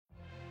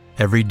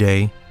Every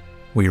day,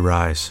 we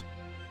rise,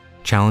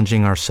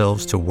 challenging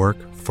ourselves to work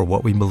for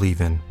what we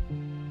believe in.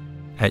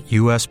 At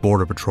U.S.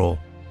 Border Patrol,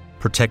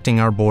 protecting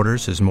our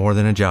borders is more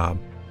than a job.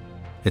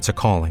 It's a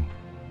calling.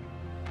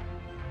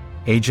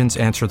 Agents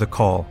answer the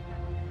call,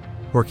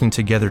 working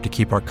together to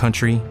keep our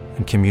country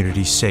and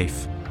communities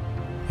safe.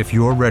 If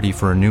you're ready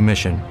for a new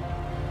mission,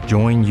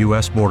 join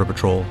U.S. Border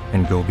Patrol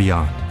and go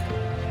beyond.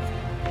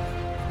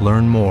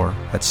 Learn more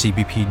at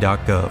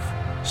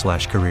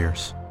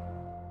cbp.gov/careers.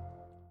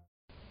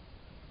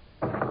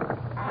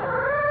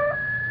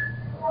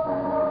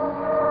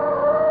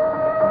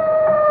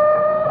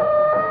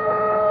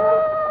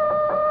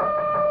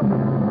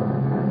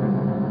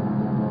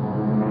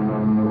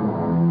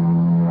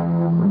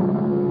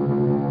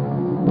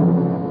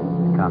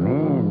 Come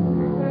in.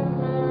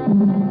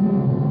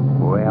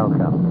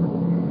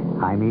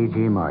 Welcome. I'm E.G.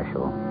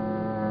 Marshall.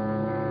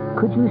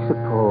 Could you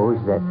suppose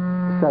that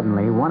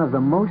suddenly one of the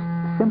most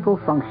simple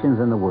functions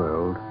in the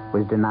world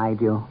was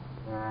denied you?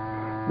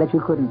 That you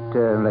couldn't,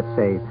 let's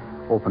say,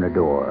 open a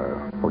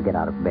door, or get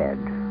out of bed,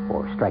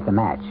 or strike a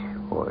match,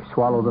 or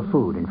swallow the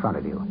food in front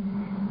of you.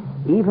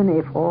 Even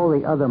if all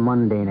the other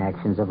mundane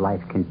actions of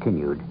life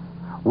continued,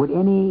 would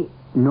any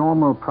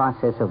normal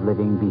process of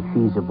living be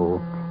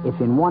feasible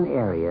if in one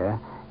area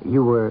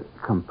you were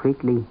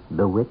completely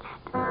bewitched?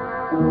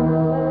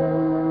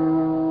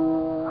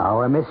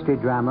 Our mystery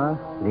drama,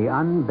 The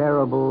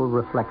Unbearable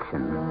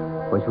Reflection,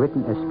 was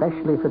written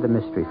especially for the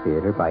Mystery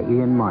Theater by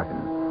Ian Martin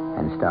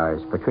and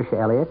stars Patricia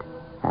Elliott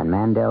and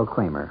Mandel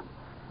Kramer.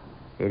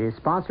 It is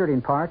sponsored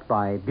in part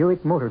by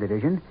Buick Motor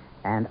Division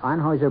and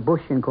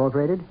Anheuser-Busch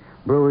Incorporated,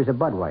 brewers of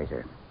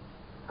Budweiser.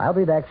 I'll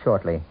be back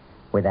shortly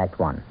with Act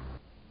One.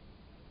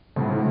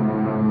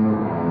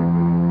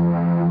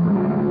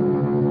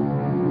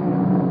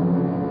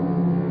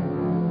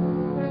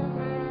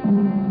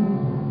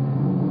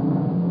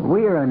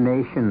 We are a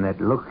nation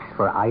that looks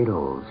for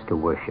idols to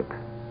worship.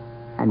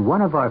 And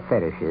one of our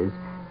fetishes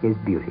is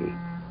beauty.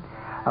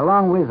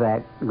 Along with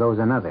that goes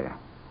another,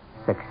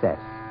 success.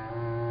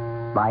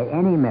 By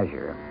any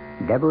measure,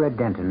 Deborah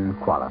Denton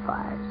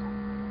qualifies.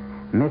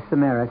 Miss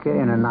America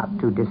in a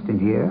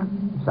not-too-distant year,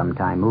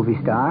 sometime movie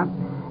star,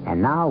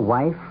 and now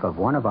wife of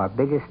one of our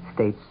biggest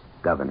state's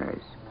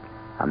governors,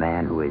 a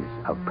man who is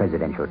of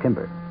presidential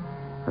timber.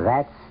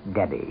 That's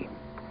Debbie.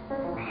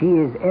 She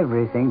is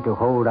everything to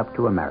hold up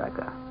to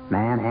America,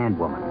 man and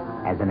woman,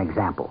 as an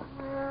example.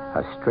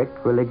 A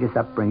strict religious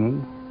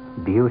upbringing,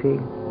 beauty,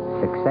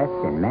 success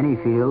in many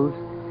fields,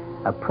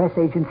 a press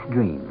agent's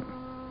dream,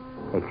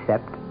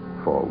 except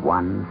for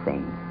one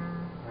thing.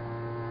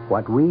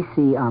 What we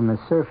see on the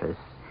surface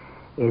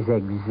is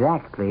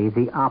exactly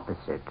the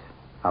opposite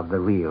of the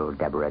real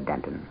Deborah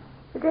Denton.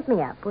 Zip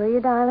me up, will you,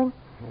 darling?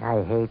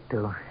 I hate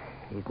to.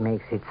 It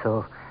makes it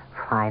so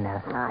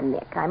final. Ah,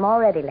 Nick, I'm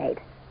already late.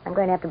 I'm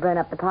going to have to burn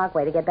up the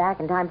parkway to get back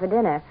in time for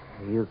dinner.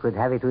 You could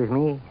have it with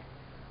me.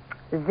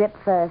 Zip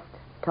first,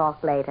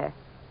 talk later.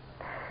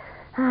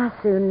 Ah,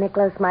 soon,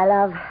 Nicholas, my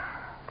love.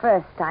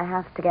 First, I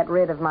have to get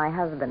rid of my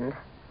husband.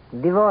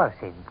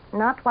 Divorcing.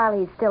 Not while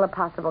he's still a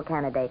possible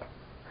candidate.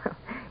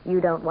 You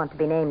don't want to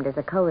be named as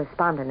a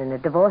co-respondent in a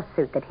divorce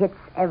suit that hits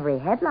every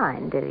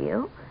headline, do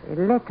you?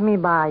 Let me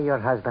buy your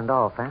husband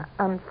off, eh?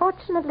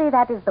 Unfortunately,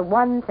 that is the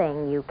one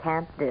thing you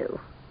can't do.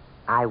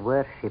 I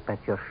worship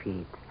at your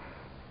feet.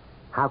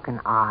 How can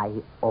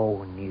I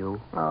own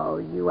you? Oh,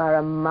 you are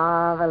a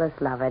marvelous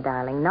lover,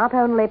 darling. Not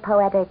only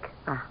poetic,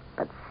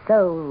 but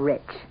so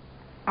rich.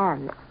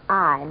 And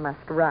I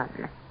must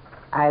run.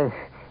 I'll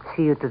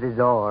see you to the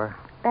door.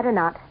 Better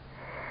not.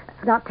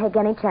 Let's not take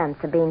any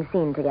chance of being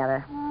seen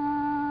together.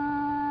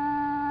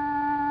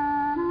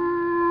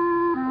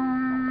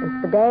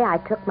 Since the day I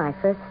took my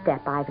first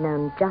step, I've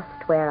known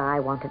just where I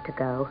wanted to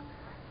go.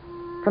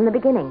 From the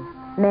beginning,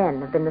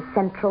 men have been the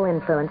central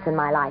influence in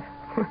my life.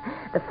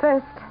 The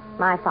first,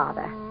 my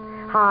father.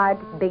 Hard,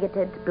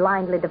 bigoted,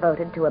 blindly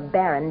devoted to a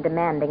barren,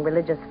 demanding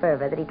religious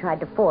fervor that he tried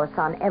to force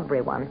on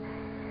everyone.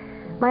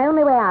 My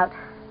only way out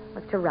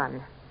was to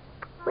run,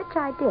 which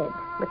I did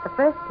with the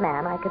first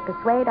man I could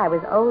persuade I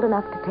was old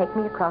enough to take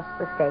me across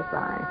the state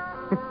line.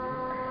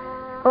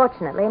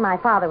 Fortunately, my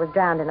father was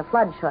drowned in a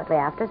flood shortly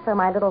after, so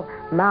my little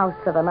mouse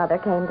of a mother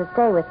came to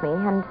stay with me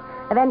and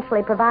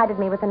eventually provided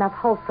me with enough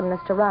wholesomeness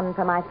to run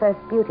for my first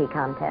beauty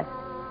contest.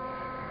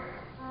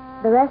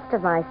 The rest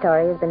of my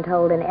story has been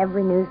told in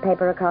every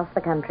newspaper across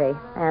the country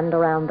and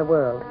around the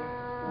world.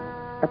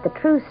 But the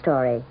true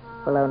story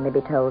will only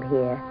be told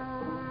here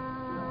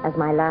as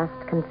my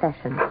last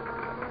confession.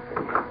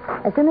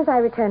 As soon as I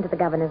returned to the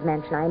governor's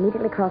mansion, I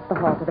immediately crossed the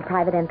hall to the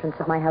private entrance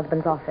of my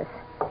husband's office.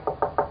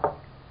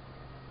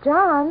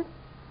 John,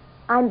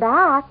 I'm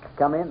back.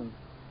 Come in.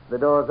 The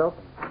door's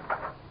open.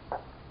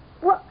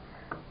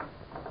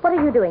 What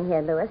are you doing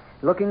here, Louis?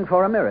 Looking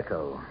for a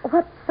miracle.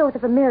 What sort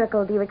of a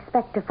miracle do you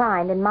expect to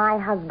find in my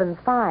husband's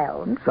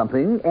files?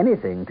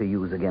 Anything to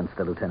use against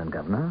the lieutenant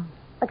governor.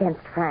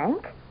 Against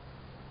Frank?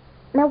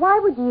 Now, why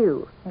would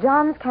you,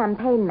 John's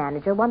campaign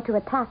manager, want to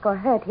attack or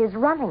hurt his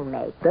running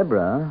mate?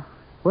 Deborah,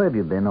 where have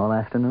you been all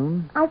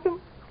afternoon? I've been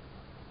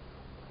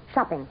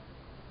shopping.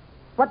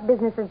 What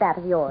business is that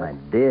of yours? My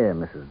dear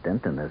Mrs.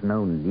 Denton, there's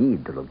no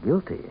need to look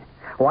guilty.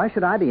 Why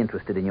should I be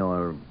interested in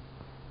your...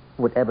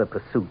 whatever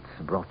pursuits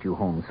brought you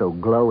home so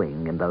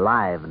glowing and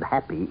alive and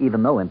happy,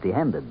 even though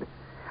empty-handed?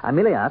 I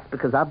merely asked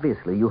because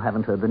obviously you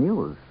haven't heard the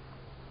news.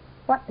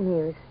 What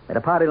news? At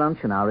a party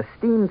luncheon, our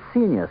esteemed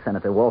senior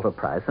Senator Walter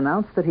Price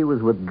announced that he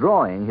was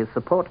withdrawing his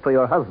support for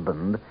your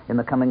husband in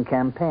the coming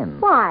campaign.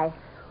 Why?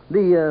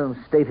 The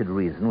stated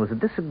reason was a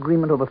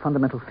disagreement over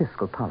fundamental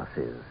fiscal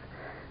policies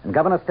and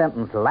Governor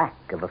Stanton's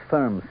lack of a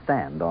firm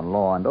stand on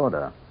law and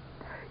order.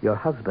 Your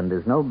husband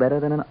is no better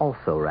than an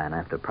also-ran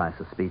after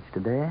Price's speech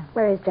today.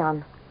 Where is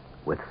John?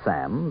 With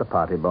Sam, the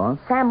party boss.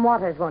 Sam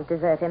Waters won't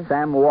desert him.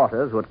 Sam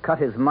Waters would cut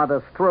his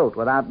mother's throat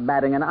without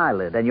batting an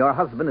eyelid, and your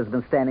husband has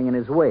been standing in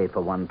his way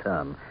for one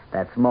term.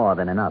 That's more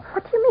than enough.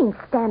 What do you mean,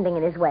 standing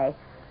in his way?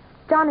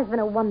 John has been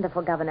a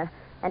wonderful governor,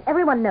 and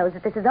everyone knows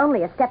that this is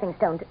only a stepping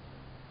stone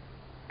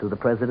to the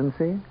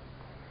presidency?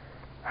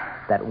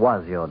 That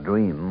was your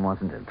dream,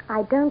 wasn't it?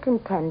 I don't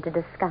intend to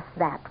discuss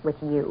that with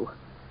you.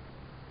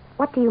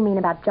 What do you mean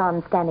about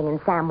John standing in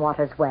Sam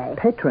Waters' way?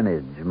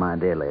 Patronage, my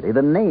dear lady,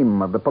 the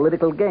name of the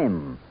political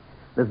game.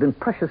 There's been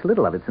precious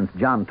little of it since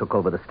John took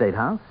over the State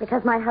House.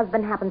 Because my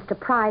husband happens to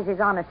prize his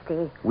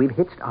honesty. We've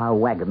hitched our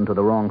wagon to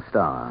the wrong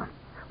star.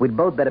 We'd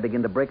both better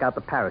begin to break out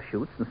the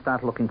parachutes and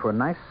start looking for a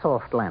nice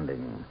soft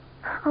landing.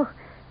 Oh,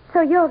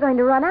 so you're going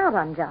to run out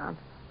on John?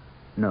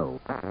 No.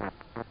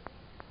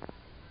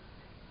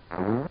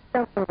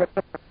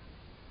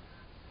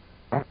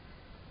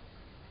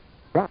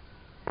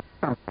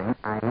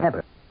 I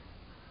never.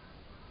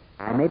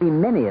 I may be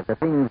many of the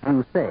things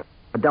you say,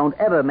 but don't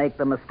ever make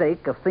the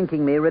mistake of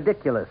thinking me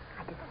ridiculous.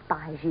 I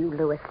despise you,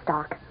 Louis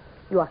Stark.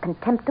 You are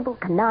contemptible,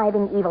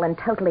 conniving, evil, and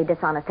totally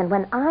dishonest. And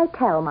when I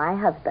tell my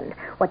husband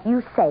what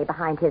you say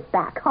behind his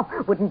back,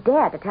 wouldn't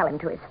dare to tell him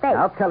to his face.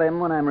 I'll tell him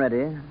when I'm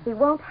ready. He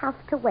won't have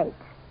to wait.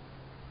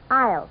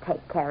 I'll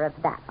take care of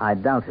that. I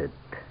doubt it.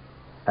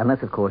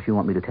 Unless, of course, you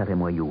want me to tell him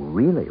where you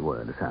really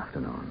were this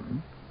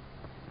afternoon.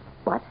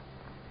 What?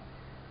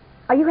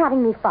 Are you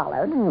having me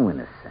followed? Oh, in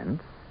a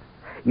sense.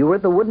 You were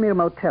at the Woodmere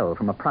Motel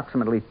from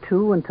approximately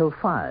 2 until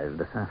 5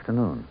 this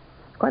afternoon.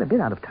 Quite a bit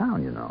out of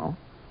town, you know.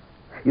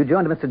 You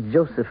joined Mr.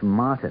 Joseph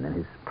Martin in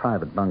his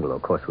private bungalow.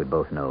 Of course, we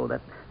both know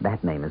that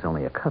that name is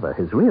only a cover.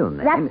 His real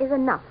name... That is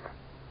enough.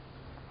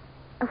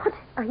 What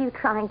are you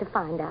trying to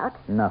find out?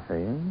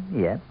 Nothing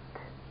yet.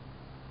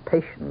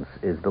 Patience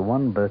is the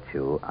one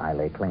virtue I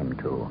lay claim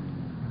to.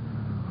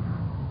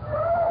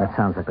 That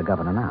sounds like the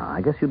governor now.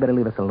 I guess you better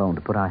leave us alone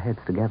to put our heads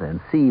together and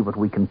see what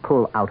we can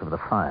pull out of the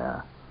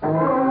fire.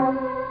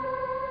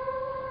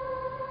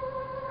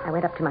 I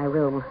went up to my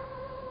room,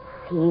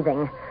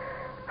 seething.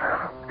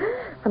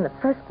 From the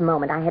first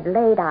moment I had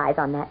laid eyes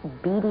on that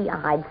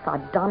beady-eyed,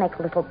 sardonic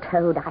little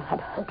toad, I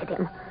had hated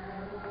him.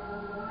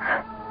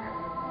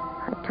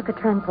 I took a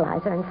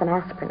tranquilizer and some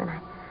aspirin, and I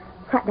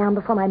sat down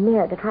before my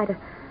mirror to try to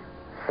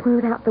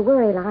smooth out the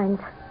worry lines.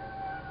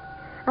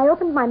 I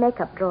opened my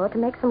makeup drawer to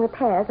make some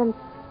repairs, and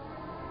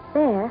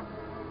there,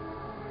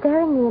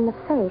 staring me in the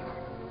face,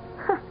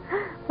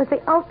 was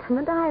the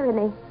ultimate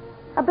irony.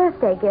 A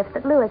birthday gift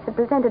that Louis had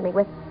presented me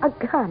with, a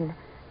gun,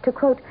 to,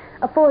 quote,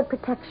 afford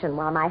protection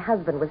while my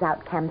husband was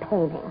out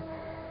campaigning.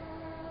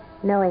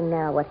 Knowing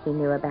now what he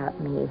knew about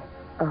me,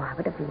 I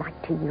would have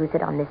liked to use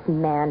it on this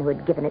man who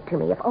had given it to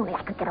me, if only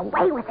I could get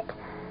away with it.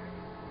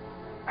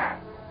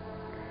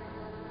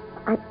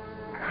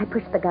 I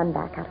pushed the gun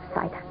back out of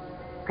sight.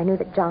 I knew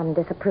that John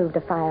disapproved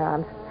of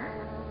firearms.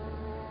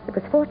 It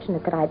was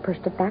fortunate that I had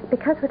pushed it back,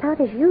 because without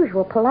his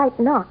usual polite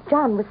knock,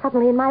 John was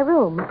suddenly in my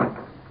room.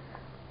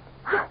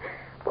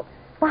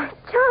 Why,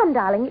 John,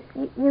 darling,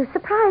 you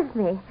surprised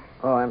me.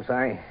 Oh, I'm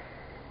sorry.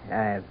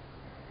 I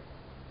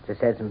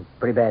just had some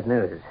pretty bad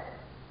news.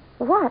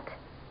 What?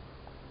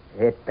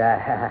 It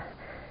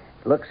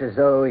looks as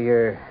though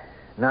you're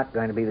not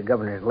going to be the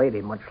governor's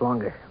lady much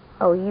longer.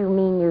 Oh, you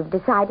mean you've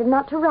decided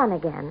not to run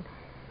again?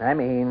 I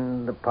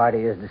mean, the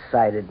party has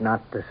decided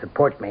not to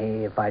support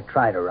me if I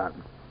try to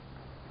run.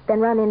 Then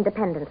run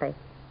independently.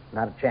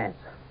 Not a chance.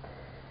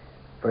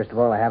 First of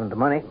all, I haven't the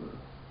money.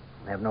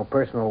 I have no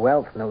personal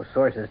wealth, no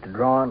sources to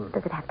draw on.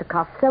 Does it have to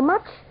cost so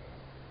much?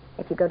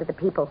 If you go to the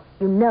people,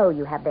 you know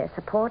you have their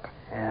support.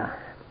 Yeah,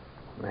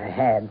 I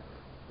had.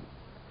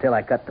 Till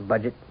I cut the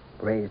budget,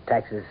 raised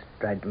taxes,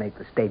 tried to make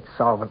the state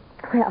solvent.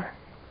 Well,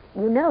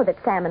 you know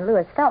that Sam and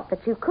Louis felt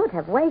that you could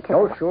have waited.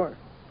 Oh, sure.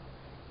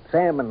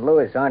 Sam and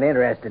Louis aren't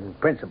interested in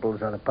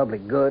principles or the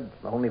public good,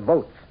 only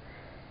votes.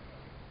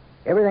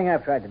 Everything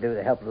I've tried to do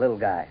to help the little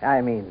guy,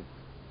 I mean,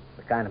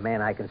 the kind of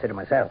man I consider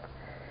myself,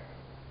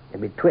 can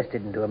be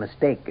twisted into a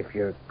mistake if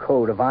your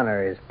code of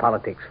honor is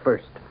politics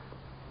first.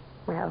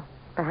 Well,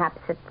 perhaps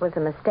it was a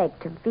mistake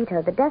to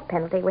veto the death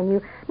penalty when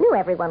you knew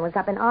everyone was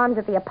up in arms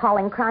at the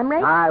appalling crime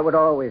rate. I would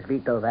always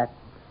veto that.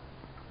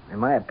 In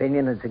my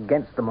opinion, it's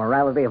against the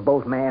morality of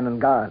both man and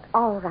God.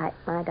 All right,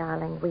 my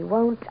darling. We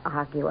won't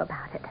argue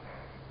about it.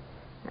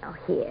 Now,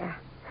 here.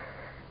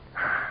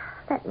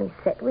 Let me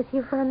sit with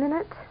you for a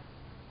minute.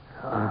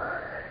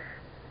 Oh,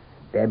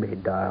 Debbie,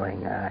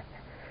 darling,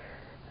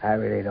 I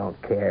really don't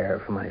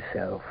care for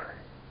myself.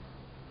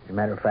 As a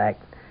matter of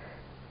fact,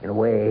 in a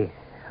way,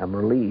 I'm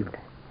relieved.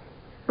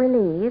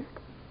 Relieved?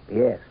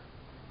 Yes.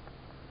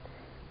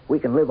 We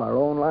can live our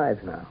own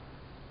lives now.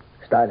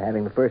 Start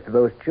having the first of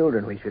those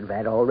children we should have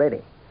had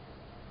already.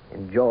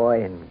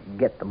 Enjoy and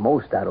get the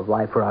most out of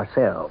life for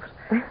ourselves.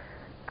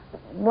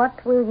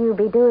 What will you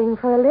be doing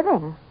for a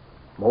living?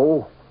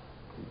 Oh,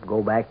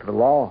 go back to the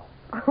law.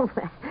 Oh,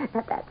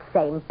 at that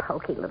same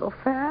pokey little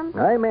firm?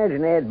 I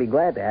imagine they'd be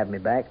glad to have me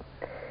back.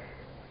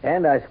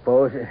 And I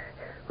suppose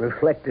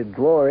reflected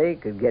glory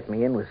could get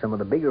me in with some of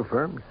the bigger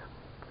firms.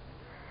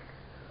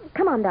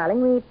 Come on,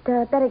 darling. We'd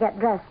better get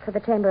dressed for the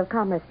Chamber of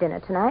Commerce dinner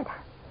tonight.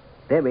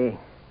 Debbie,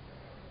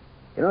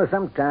 you know,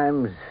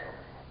 sometimes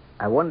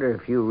I wonder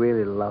if you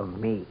really love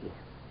me.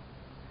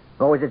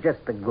 Or is it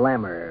just the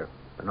glamour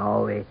and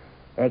all the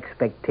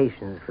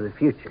expectations for the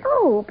future?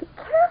 Oh, be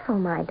careful,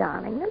 my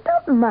darling. And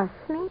don't muss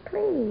me,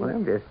 please. Well,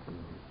 I'm just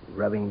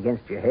rubbing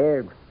against your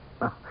hair.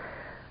 Oh,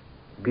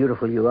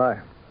 beautiful you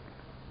are.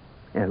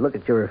 And look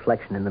at your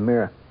reflection in the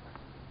mirror.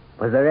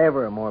 Was there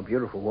ever a more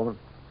beautiful woman?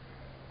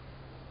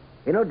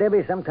 You know,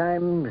 Debbie,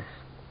 sometimes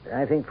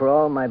I think for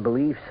all my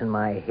beliefs and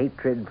my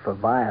hatred for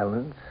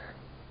violence,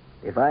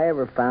 if I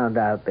ever found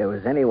out there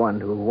was anyone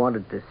who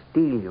wanted to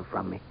steal you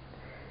from me,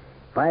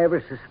 if I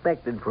ever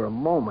suspected for a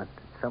moment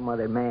that some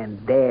other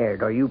man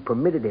dared or you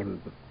permitted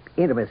him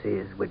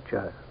intimacies which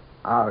are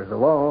ours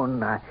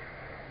alone,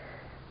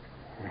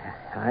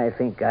 I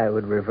think I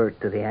would revert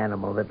to the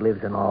animal that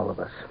lives in all of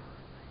us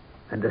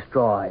and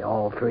destroy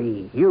all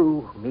three,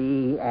 you,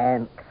 me,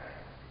 and...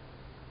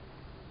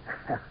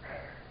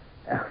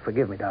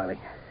 Forgive me, darling.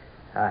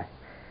 I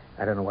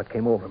don't know what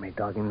came over me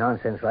talking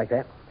nonsense like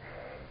that.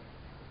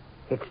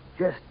 It's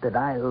just that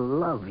I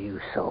love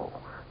you so.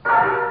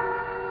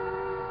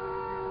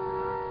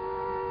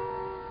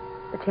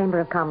 The Chamber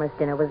of Commerce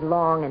dinner was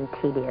long and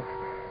tedious.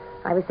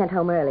 I was sent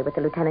home early with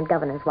the lieutenant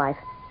governor's wife.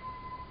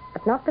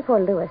 But not before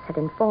Lewis had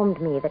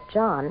informed me that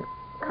John,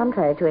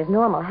 contrary to his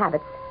normal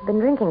habits, had been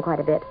drinking quite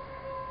a bit.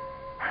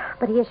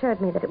 But he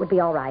assured me that it would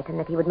be all right and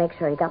that he would make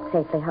sure he got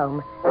safely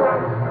home.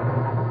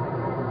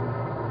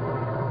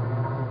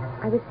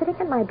 I was sitting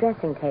at my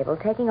dressing table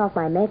taking off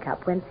my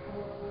makeup when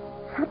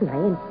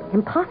suddenly,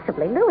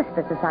 impossibly, Lewis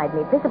was beside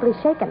me, visibly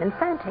shaken and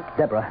frantic.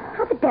 Deborah.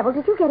 How the devil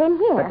did you get in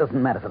here? That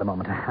doesn't matter for the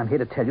moment. I'm here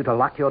to tell you to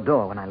lock your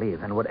door when I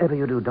leave. And whatever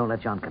you do, don't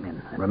let John come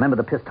in. And remember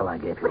the pistol I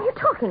gave you. What are you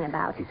talking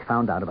about? He's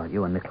found out about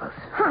you and Nicholas.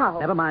 How?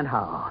 Never mind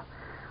how.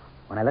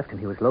 When I left him,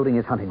 he was loading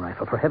his hunting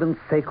rifle. For heaven's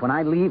sake, when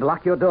I leave,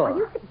 lock your door. Are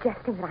you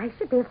suggesting that I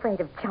should be afraid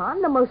of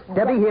John, the most...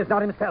 Debbie, he is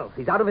not himself.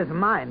 He's out of his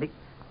mind.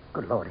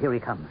 Good Lord, here he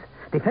comes.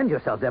 Defend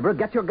yourself, Deborah.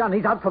 Get your gun.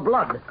 He's out for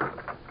blood.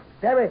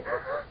 Debbie,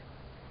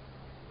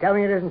 tell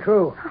me it isn't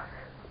true.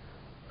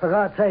 For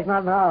God's sake,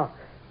 not now.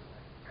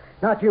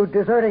 Not you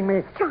deserting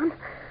me. John,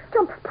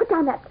 put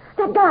down that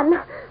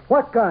gun.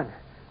 What gun?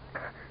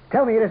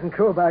 Tell me it isn't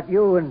true about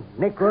you and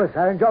Nicholas,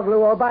 Iron Juggalo,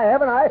 or by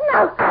heaven, I...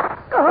 No!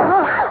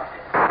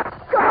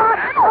 God!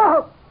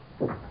 Oh!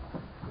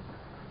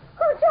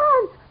 Oh,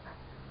 John!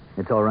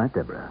 It's all right,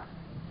 Deborah.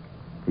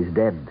 He's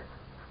dead.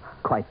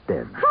 Quite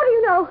dead. How do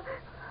you know?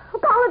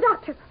 Call a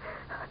doctor.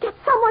 Get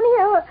someone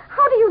here.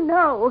 How do you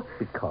know?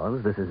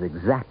 Because this is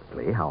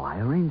exactly how I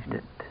arranged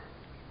it.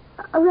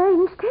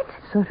 Arranged it?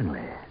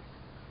 Certainly.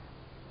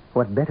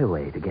 What better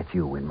way to get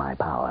you in my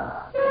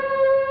power?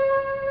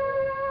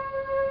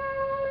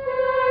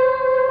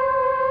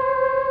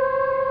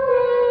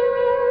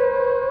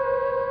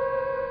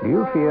 Do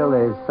you feel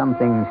there's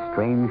something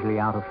strangely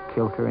out of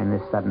kilter in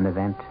this sudden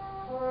event?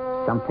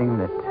 Something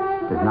that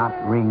does not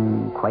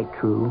ring quite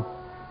true?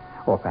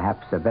 Or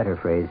perhaps a better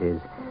phrase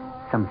is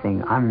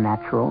something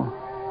unnatural?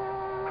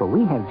 For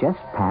we have just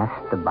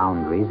passed the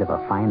boundaries of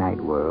a finite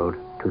world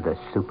to the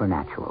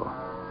supernatural,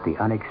 the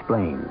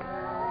unexplained,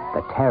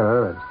 the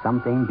terror of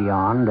something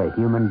beyond a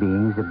human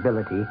being's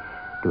ability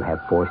to have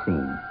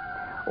foreseen,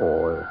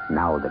 or,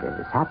 now that it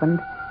has happened,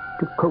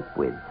 to cope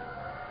with.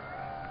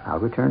 I'll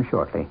return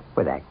shortly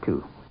with Act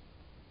Two.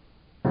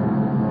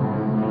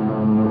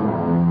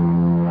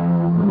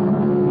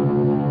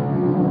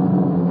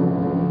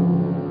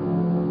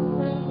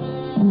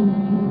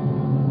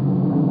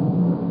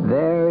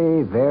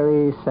 Very,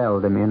 very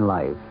seldom in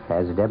life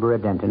has Deborah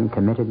Denton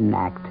committed an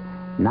act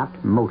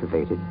not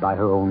motivated by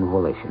her own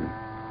volition.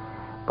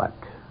 But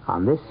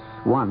on this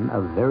one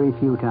of very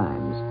few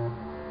times,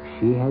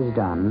 she has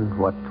done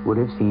what would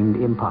have seemed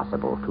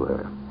impossible to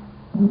her.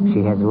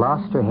 She has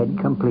lost her head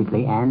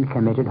completely and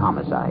committed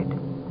homicide.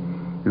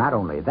 Not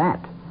only that,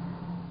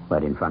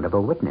 but in front of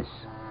a witness.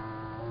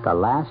 The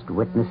last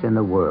witness in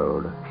the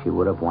world she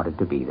would have wanted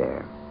to be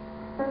there.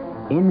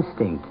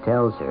 Instinct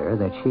tells her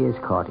that she is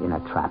caught in a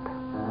trap.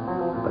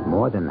 But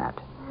more than that,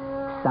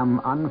 some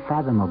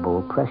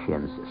unfathomable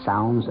prescience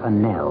sounds a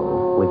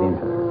knell within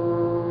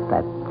her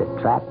that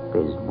the trap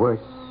is worse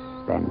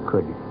than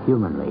could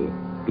humanly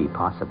be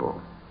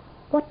possible.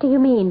 What do you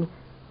mean,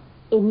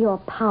 in your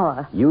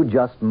power? You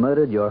just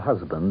murdered your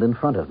husband in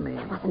front of me.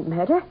 It wasn't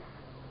murder.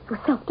 It was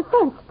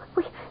self-defense.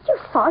 You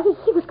saw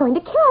he was going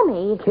to kill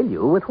me. Kill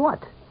you with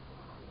what?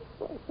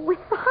 With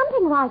the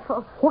hunting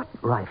rifle. What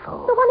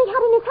rifle? The one he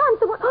had in his hands.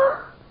 The one...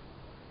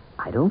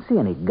 I don't see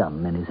any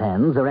gun in his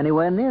hands or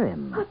anywhere near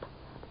him.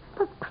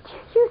 But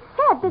you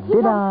said that he...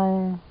 Did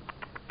I?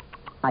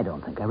 I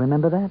don't think I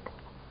remember that.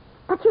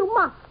 But you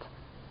must.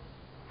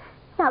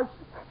 Now,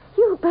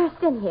 you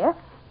burst in here,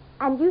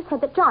 and you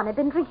said that John had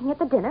been drinking at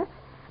the dinner,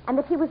 and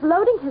that he was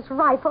loading his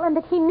rifle, and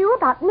that he knew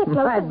about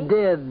Nicholas. My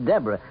dear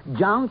Deborah,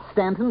 John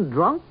Stanton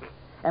drunk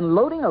and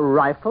loading a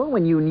rifle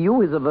when you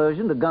knew his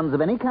aversion to guns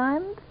of any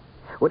kind?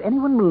 Would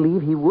anyone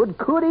believe he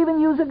could even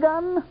use a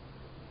gun?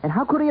 And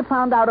how could he have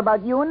found out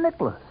about you and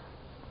Nicholas?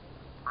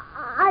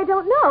 I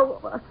don't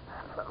know.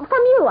 From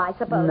you, I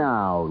suppose.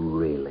 Now,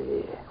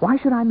 really. Why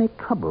should I make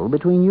trouble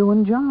between you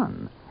and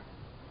John?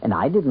 And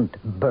I didn't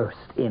burst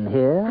in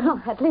here.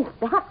 Oh, at least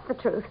that's the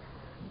truth.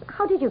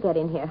 How did you get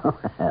in here?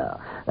 Well,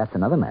 that's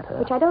another matter.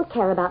 Which I don't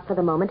care about for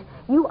the moment.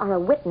 You are a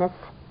witness.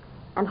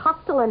 And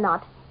hostile or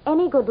not,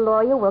 any good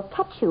lawyer will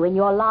catch you in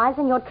your lies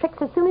and your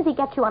tricks as soon as he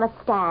gets you on a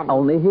stand.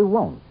 Only he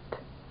won't.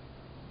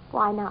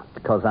 Why not?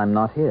 Because I'm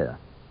not here.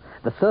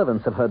 The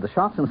servants have heard the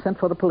shots and sent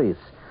for the police.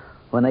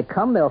 When they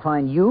come, they'll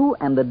find you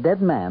and the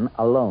dead man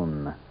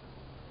alone.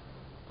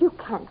 You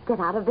can't get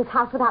out of this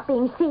house without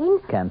being seen.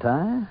 Can't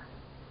I?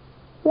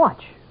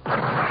 Watch.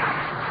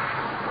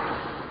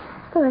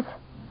 Louis,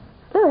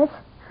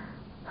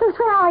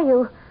 where are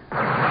you?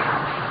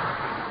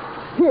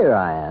 Here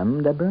I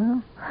am,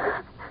 Deborah.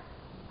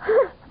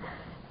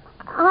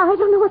 I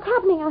don't know what's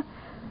happening.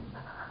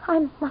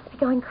 I must be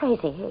going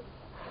crazy.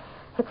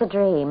 It's a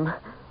dream.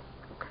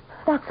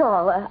 That's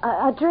all,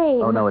 a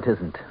dream. Oh, no, it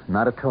isn't.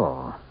 Not at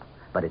all.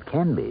 But it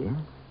can be.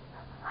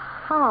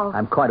 How?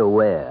 I'm quite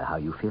aware how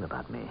you feel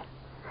about me.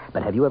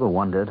 But have you ever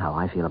wondered how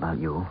I feel about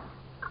you?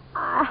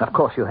 Of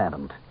course you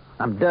haven't.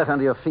 I'm dirt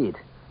under your feet.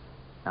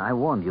 Now, I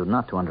warned you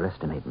not to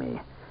underestimate me.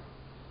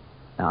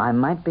 Now, I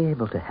might be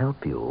able to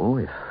help you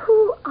if...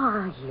 Who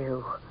are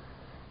you?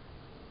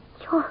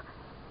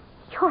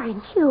 You're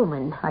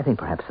inhuman. I think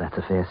perhaps that's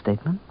a fair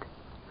statement.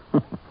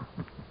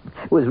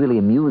 It was really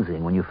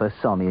amusing when you first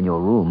saw me in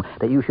your room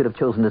that you should have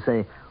chosen to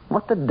say,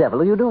 "What the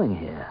devil are you doing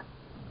here?"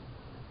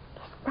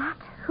 Is that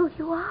who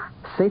you are?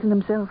 Satan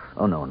himself?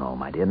 Oh, no,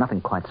 my dear.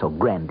 Nothing quite so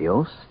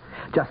grandiose.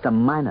 Just a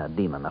minor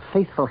demon, a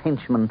faithful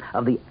henchman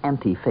of the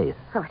anti-faith.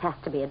 Oh, it has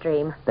to be a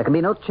dream. There can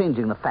be no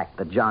changing the fact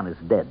that John is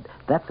dead.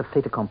 That's a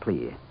fait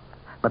accompli.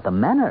 But the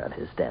manner of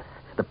his death,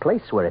 the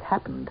place where it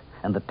happened,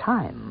 and the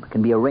time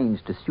can be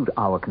arranged to suit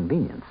our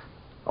convenience,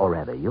 or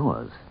rather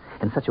yours,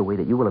 in such a way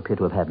that you will appear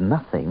to have had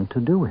nothing to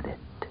do with it.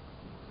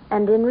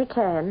 And in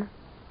return,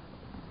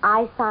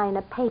 I sign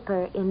a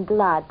paper in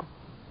blood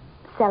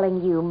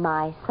selling you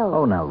my soul.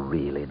 Oh, now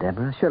really,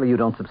 Deborah. Surely you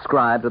don't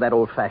subscribe to that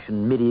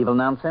old-fashioned medieval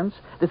nonsense.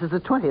 This is the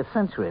 20th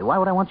century. Why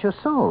would I want your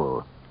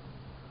soul?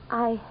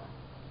 I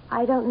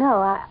don't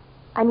know.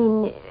 I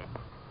mean,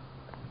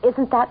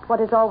 isn't that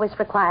what is always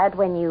required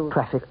when you...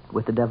 Traffic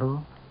with the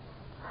devil?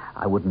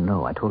 I wouldn't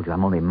know. I told you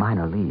I'm only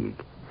minor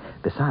league.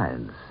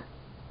 Besides,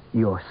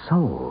 your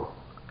soul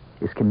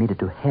is committed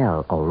to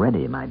hell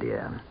already, my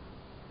dear.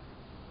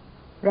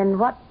 Then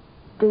what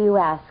do you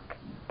ask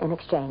in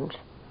exchange?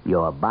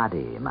 Your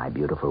body, my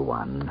beautiful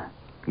one.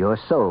 Your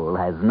soul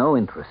has no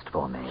interest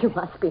for me. You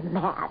must be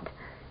mad.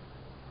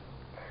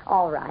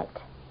 All right.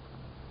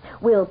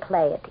 We'll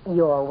play it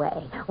your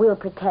way. We'll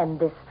pretend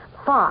this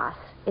farce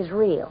is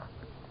real.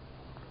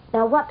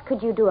 Now, what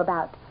could you do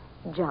about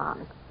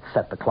John?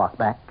 Set the clock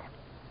back.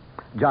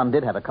 John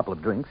did have a couple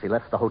of drinks. He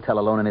left the hotel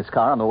alone in his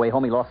car. On the way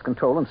home, he lost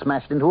control and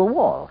smashed into a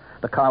wall.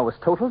 The car was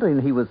totaled,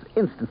 and he was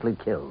instantly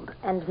killed.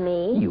 And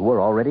me? You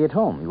were already at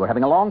home. You were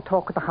having a long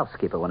talk with the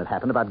housekeeper when it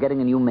happened about getting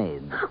a new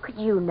maid. How could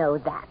you know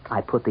that?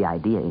 I put the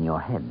idea in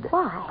your head.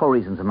 Why? For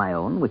reasons of my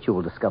own, which you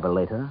will discover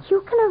later.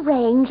 You can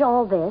arrange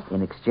all this?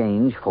 In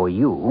exchange for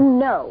you.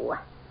 No.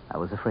 I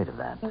was afraid of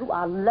that. You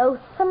are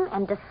loathsome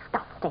and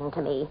disgusting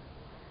to me.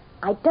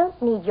 I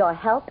don't need your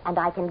help, and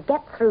I can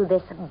get through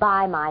this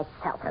by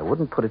myself. I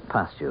wouldn't put it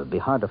past you. It'd be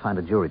hard to find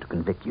a jury to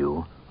convict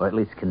you, or at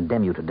least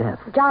condemn you to death.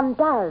 John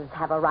does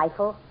have a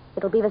rifle.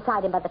 It'll be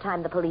beside him by the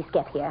time the police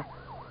get here.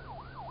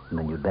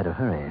 Then you'd better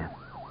hurry.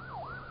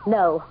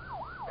 No.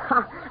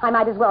 I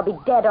might as well be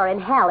dead or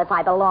in hell if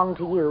I belong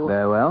to you.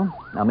 Very well.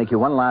 I'll make you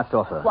one last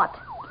offer. What?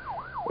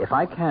 If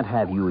I can't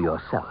have you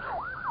yourself,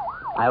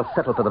 I'll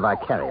settle for the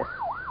vicarious.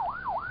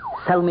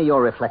 Sell me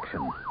your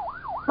reflection.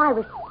 My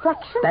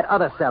reflection? That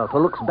other self who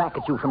looks back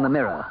at you from the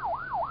mirror.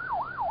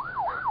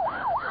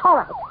 All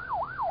right.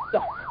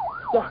 Yes.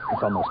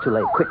 It's almost too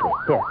late. Quickly.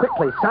 Here,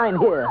 quickly. Sign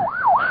here. There.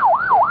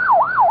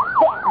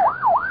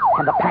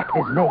 And the pact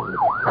is made.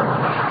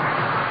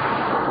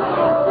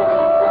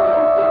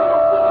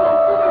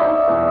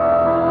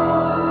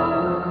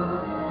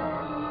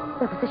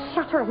 There was a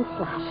shudder and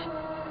slash,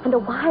 and a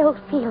wild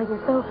feeling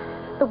as though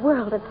the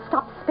world had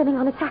stopped spinning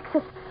on its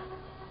axis.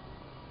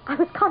 I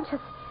was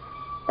conscious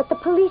that the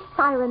police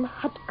siren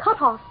had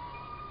cut off,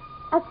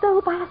 as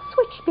though by a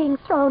switch being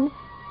thrown,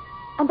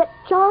 and that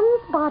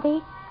John's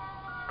body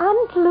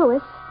and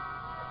Louis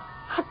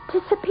had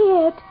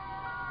disappeared.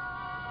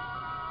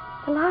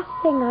 The last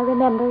thing I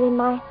remember in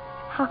my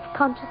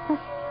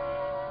half-consciousness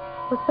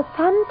was the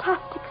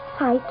fantastic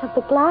sight of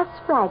the glass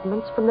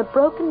fragments from the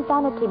broken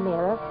vanity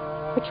mirror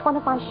which one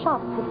of my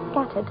shots had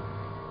scattered,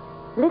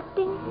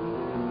 lifting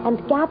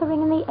and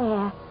gathering in the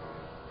air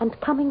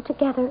and coming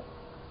together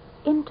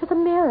into the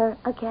mirror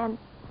again.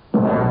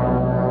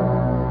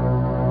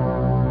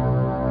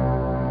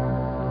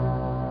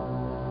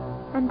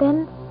 And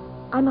then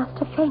I must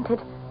have fainted.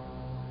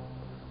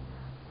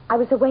 I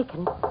was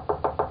awakened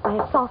by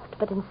a soft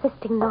but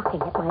insisting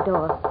knocking at my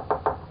door.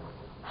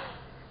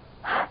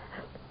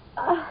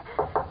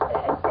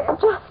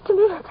 Just a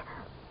minute.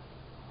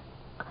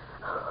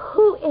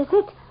 Who is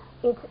it?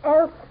 It's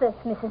Elspeth,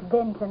 Mrs.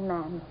 Denton,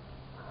 ma'am.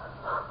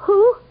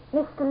 Who?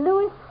 Mr.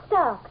 Louis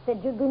Stark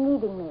said you'd be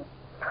needing me.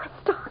 Louis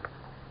Stark.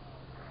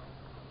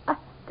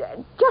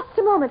 Just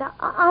a moment.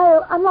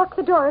 I'll unlock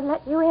the door and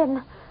let you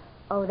in.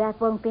 Oh,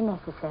 that won't be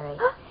necessary.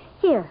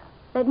 Here,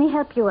 let me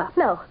help you up.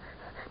 No,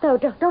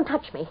 don't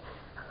touch me.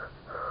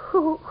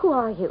 Who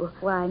are you?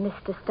 Why,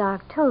 Mr.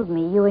 Stark told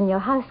me you and your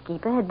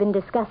housekeeper had been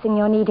discussing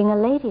your needing a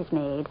lady's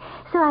maid,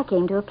 so I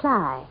came to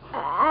apply.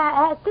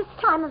 At this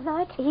time of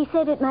night? He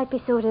said it might be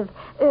sort of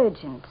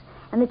urgent,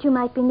 and that you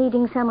might be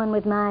needing someone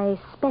with my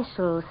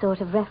special sort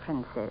of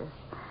references.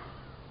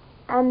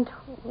 And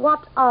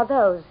what are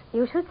those?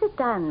 You should sit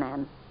down,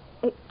 ma'am.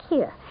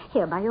 Here,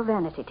 by your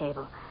vanity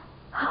table.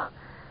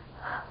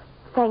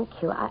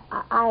 Thank you.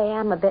 I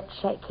am a bit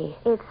shaky.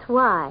 It's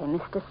why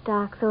Mr.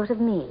 Stark thought of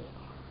me.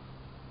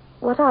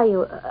 What are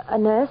you, a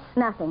nurse?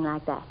 Nothing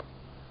like that.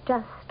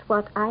 Just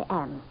what I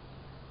am.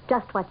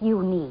 Just what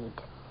you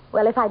need.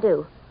 Well, if I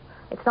do,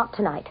 it's not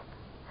tonight.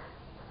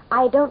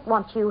 I don't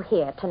want you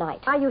here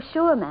tonight. Are you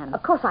sure, ma'am?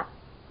 Of course I...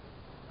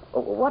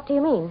 What do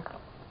you mean?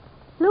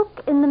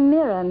 Look in the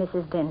mirror,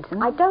 Mrs.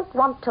 Denton. I don't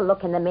want to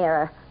look in the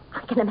mirror.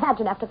 I can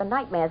imagine after the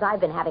nightmares I've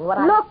been having what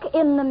I... Look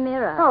in the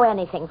mirror. Oh,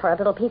 anything for a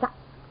little piece.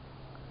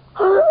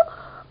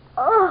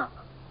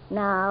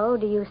 Now,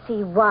 do you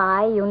see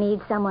why you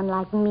need someone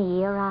like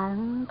me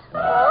around?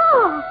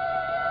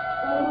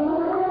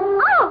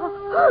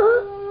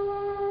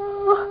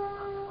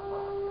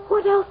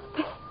 What else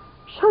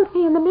showed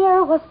me in the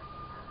mirror was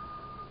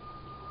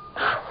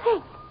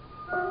nothing.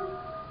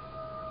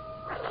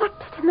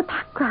 Reflected in the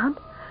background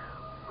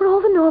were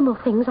all the normal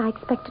things I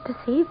expected to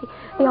see.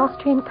 The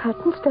Austrian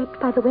curtains draped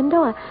by the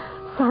window, a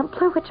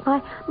sampler which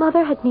my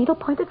mother had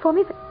needle-pointed for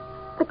me,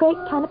 the great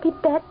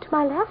canopied bed to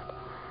my left,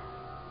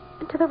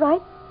 and to the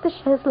right, the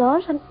chaise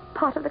lounge and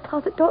part of the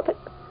closet door. But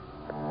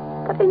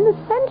in the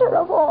center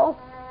of all,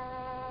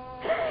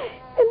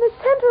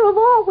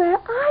 where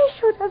I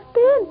should have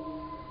been,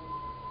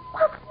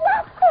 was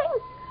nothing.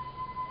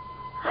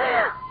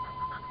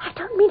 I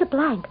don't mean a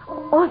blank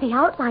or the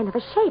outline of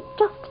a shape,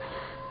 just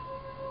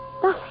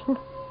nothing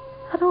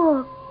at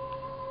all.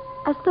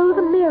 As though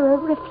the mirror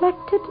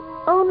reflected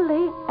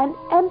only an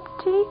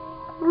empty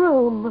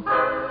room.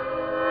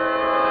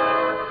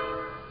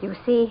 You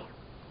see?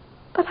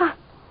 But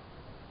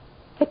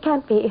it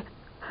can't be.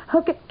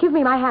 Oh, give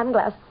me my hand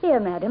glass. Here,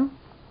 madam.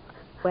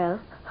 Well?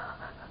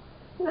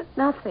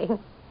 Nothing.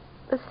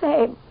 The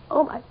same.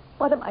 Oh,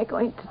 what am I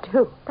going to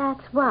do?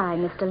 That's why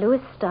Mr.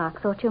 Louis Stark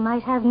thought you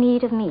might have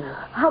need of me.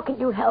 How can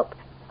you help?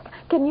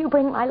 Can you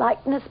bring my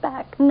likeness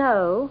back?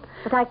 No,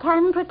 but I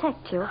can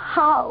protect you.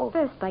 How?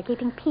 First, by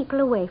keeping people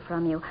away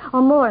from you.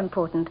 Or more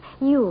important,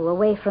 you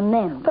away from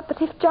them.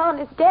 But if John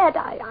is dead,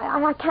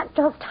 I can't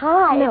just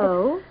hide.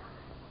 No.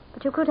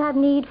 But you could have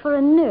need for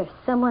a nurse,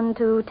 someone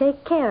to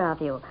take care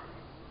of you.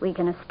 We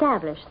can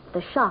establish that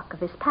the shock of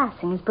his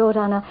passing has brought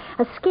on a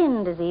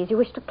skin disease you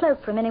wish to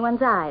cloak from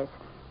anyone's eyes,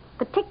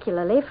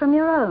 particularly from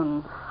your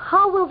own.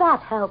 How will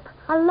that help?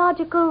 A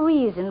logical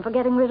reason for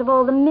getting rid of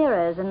all the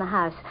mirrors in the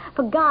house,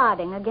 for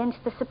guarding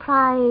against the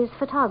surprise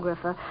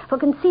photographer, for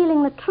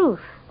concealing the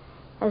truth,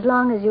 as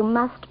long as you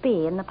must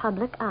be in the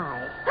public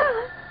eye.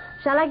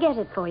 Shall I get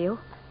it for you?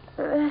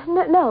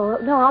 No,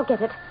 I'll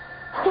get it.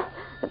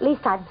 At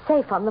least I'm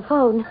safe on the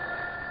phone.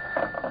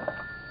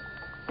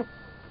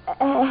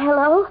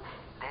 Hello?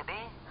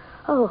 Debbie?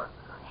 Oh,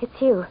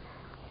 it's you.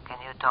 Can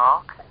you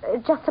talk?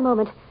 Just a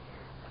moment.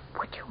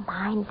 Would you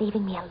mind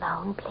leaving me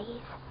alone,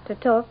 please? To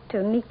talk to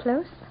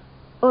Niklos?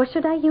 Or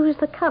should I use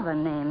the cover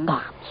name?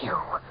 Damn you.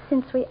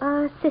 Since we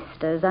are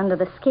sisters under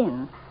the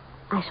skin,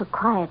 I shall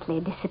quietly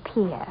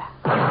disappear.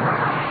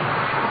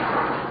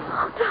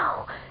 Oh,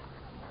 no.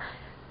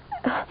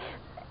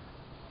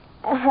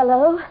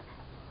 Hello?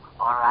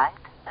 All right.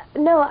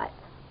 No,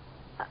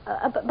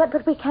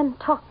 but we can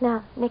talk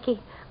now, Nicky.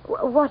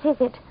 What is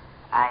it?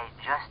 I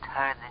just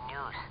heard the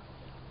news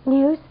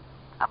News?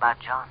 about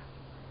John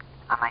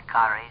on my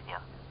car radio.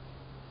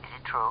 Is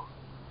it true?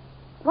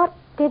 What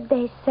did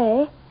they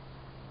say?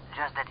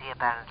 Just that he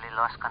apparently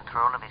lost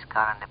control of his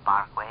car on the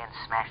parkway and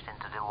smashed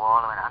into the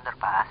wall of an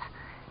underpass,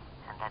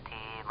 and that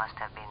he must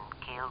have been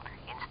killed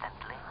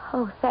instantly.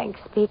 Oh, thanks,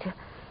 Peter.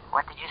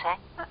 What did you say?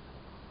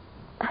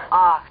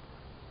 Oh,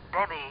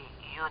 Debbie,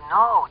 you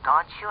know,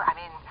 don't you? I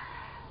mean...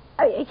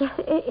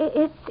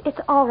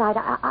 It's all right.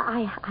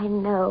 I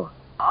know.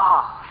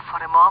 Oh,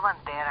 for a moment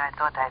there I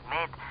thought I'd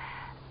made...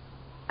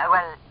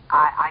 well,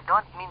 I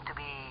don't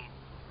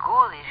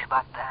ghoulish,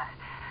 but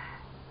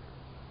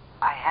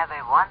I have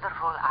a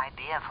wonderful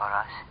idea for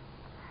us.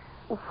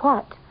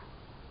 What?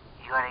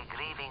 You are a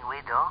grieving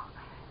widow.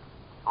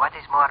 What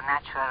is more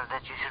natural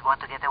that you should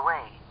want to get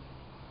away?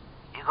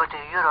 You go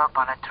to Europe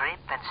on a trip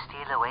and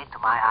steal away to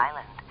my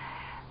island.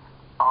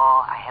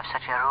 Oh, I have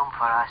such a room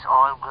for us,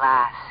 all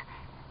glass.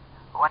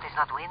 What is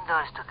not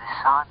windows to the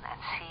sun and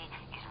sea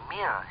is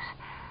mirrors.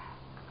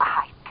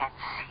 I can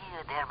see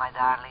you there, my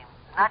darling.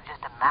 Not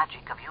just the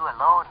magic of you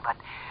alone, but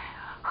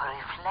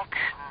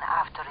reflection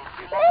after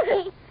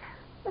reflection.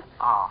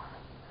 Oh,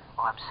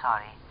 I'm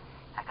sorry.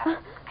 I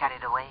got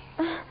carried away.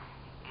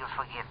 You'll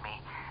forgive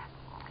me.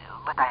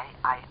 But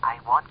I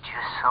want you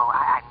so.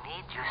 I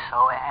need you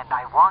so, and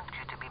I want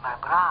you to be my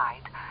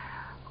bride.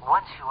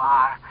 Once you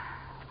are,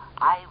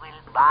 I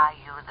will buy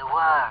you the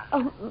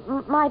world.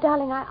 Oh, my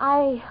darling,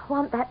 I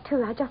want that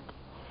too. I just...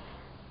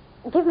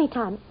 Give me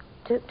time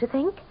to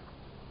think.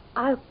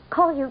 I'll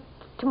call you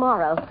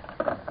tomorrow.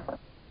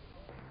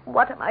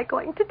 What am I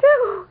going to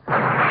do?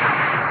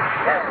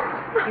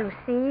 You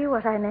see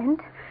what I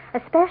meant?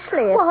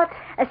 Especially if... What?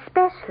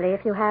 Especially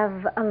if you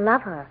have a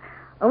lover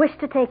or wish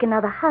to take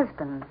another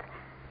husband.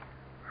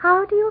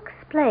 How do you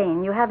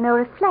explain you have no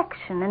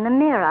reflection in the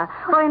mirror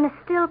or in a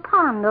still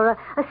pond or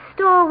a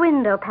store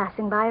window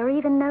passing by or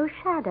even no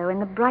shadow in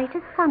the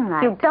brightest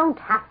sunlight? You don't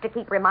have to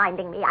keep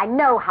reminding me. I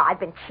know how I've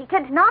been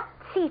cheated. Not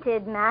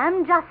cheated,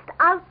 ma'am, just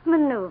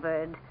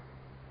outmaneuvered.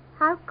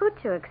 How could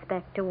you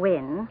expect to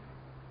win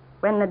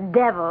when the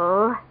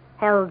devil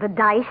held the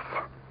dice?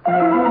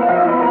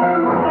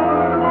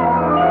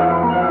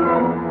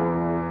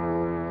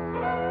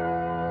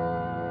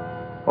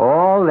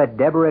 All that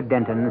Deborah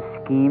Denton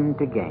schemed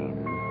to gain,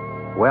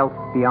 wealth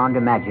beyond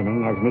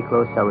imagining as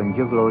Niklos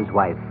Saranjuglo's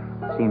wife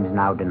seems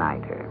now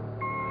denied her.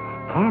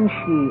 Can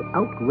she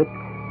outwit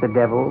the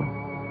devil,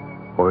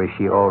 or is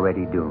she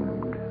already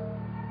doomed?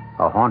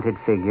 A haunted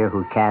figure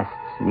who casts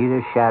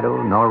neither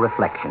shadow nor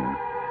reflection,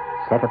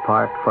 set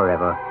apart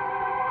forever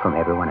from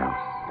everyone else.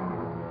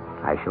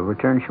 I shall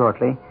return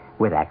shortly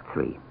with Act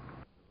 3.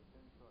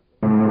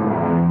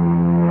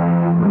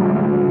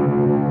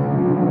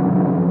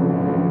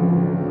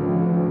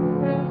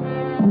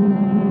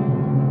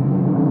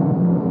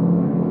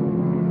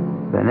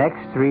 The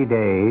next 3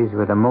 days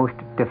were the most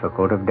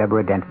difficult of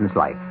Deborah Denton's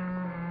life.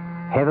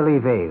 Heavily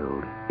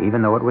veiled,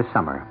 even though it was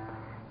summer,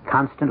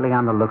 constantly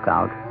on the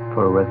lookout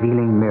for a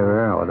revealing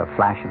mirror or the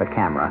flash of a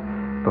camera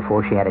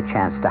before she had a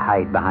chance to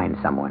hide behind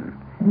someone.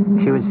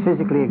 She was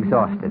physically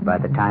exhausted by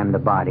the time the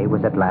body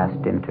was at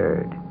last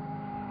interred.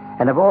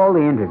 And of all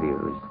the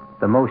interviews,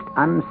 the most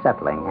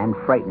unsettling and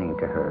frightening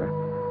to her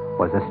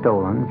was the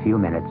stolen few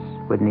minutes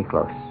with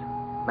Niklos.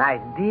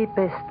 My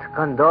deepest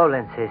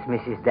condolences,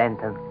 Mrs.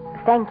 Denton.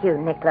 Thank you,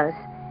 Niklos.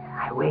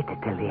 I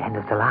waited till the end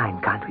of the line.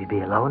 Can't we be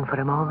alone for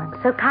a moment?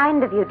 So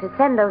kind of you to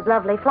send those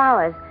lovely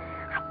flowers.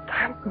 I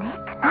can't,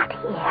 Nick. Not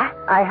here.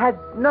 I had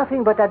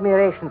nothing but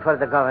admiration for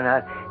the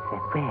governor. Then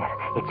where?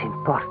 It's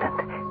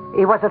important.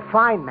 He was a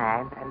fine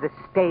man, and the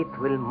state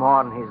will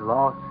mourn his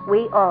loss.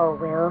 We all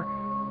will.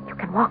 You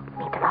can walk with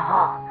me to the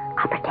hall.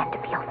 I'll pretend to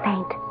feel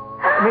faint.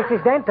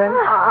 Mrs. Denton,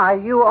 are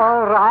you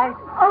all right?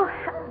 Oh,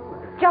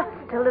 just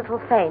a little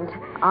faint.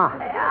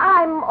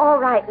 I'm all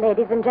right,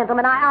 ladies and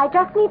gentlemen. I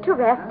just need to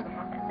rest.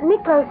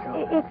 Niklos,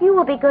 if you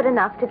will be good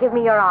enough to give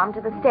me your arm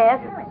to the stairs,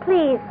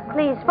 please,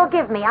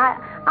 forgive me.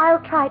 I'll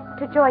try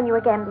to join you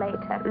again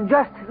later.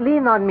 Just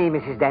lean on me,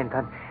 Mrs.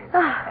 Denton.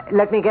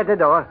 Let me get the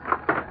door.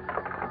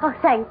 Oh,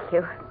 thank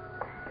you.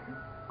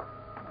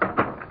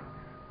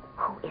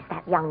 Who is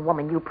that young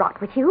woman you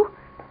brought with you?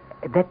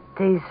 That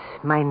is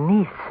my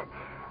niece.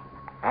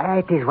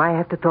 It is why I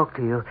have to talk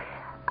to you.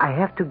 I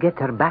have to get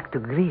her back to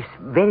Greece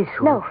very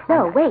soon.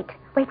 No, wait.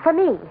 Wait for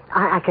me.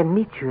 I can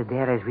meet you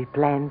there as we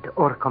planned,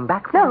 or come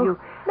back for you.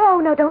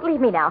 No, don't leave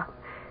me now.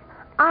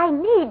 I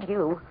need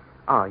you.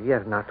 Oh,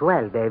 you're not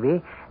well,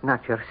 baby.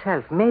 Not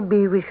yourself.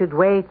 Maybe we should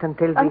wait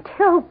until...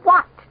 Until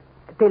what?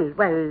 Till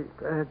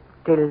the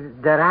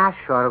rash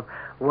or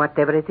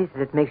whatever it is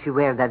that makes you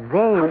wear that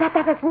veil. Oh,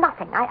 that is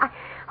nothing.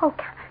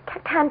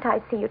 Can't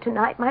I see you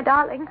tonight, my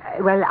darling?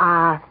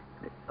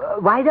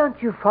 Why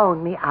don't you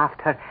phone me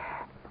after...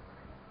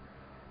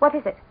 What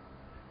is it?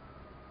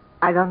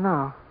 I don't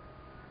know.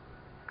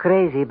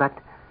 Crazy, but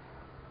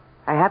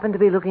I happened to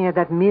be looking at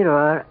that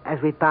mirror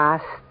as we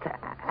passed,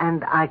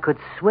 and I could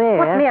swear...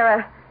 What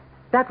mirror?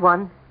 That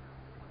one,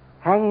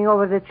 hanging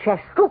over the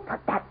chest. Who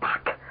put that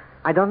back?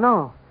 I don't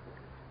know.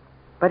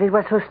 But it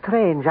was so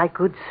strange. I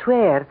could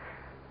swear,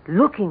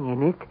 looking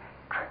in it,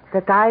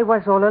 that I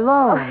was all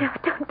alone.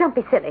 Oh, don't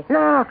be silly.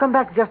 No, come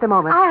back just a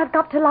moment. I have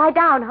got to lie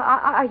down.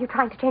 Are you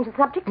trying to change the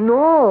subject?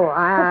 No,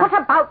 Well, what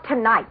about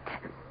tonight?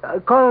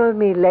 Call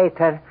me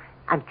later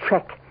and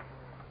check.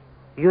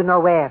 You know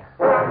where.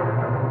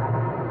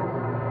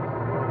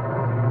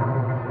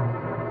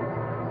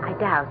 I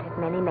doubt if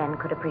many men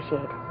could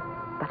appreciate,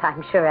 but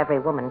I'm sure every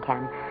woman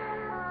can,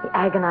 the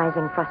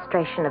agonizing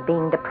frustration of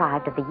being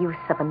deprived of the use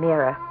of a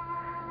mirror,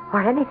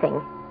 or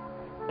anything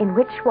in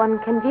which one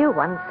can view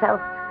oneself.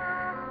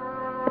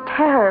 The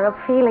terror of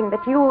feeling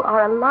that you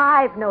are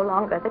alive no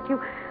longer, that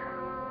you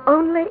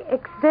only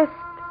exist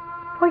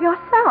for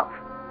yourself.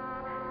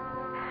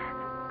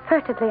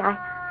 Furtively, I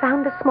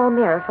found a small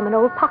mirror from an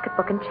old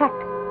pocketbook and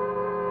checked.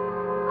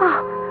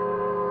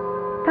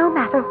 Oh, no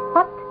matter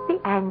what the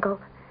angle,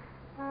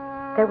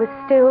 there was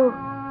still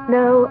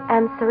no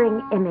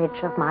answering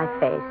image of my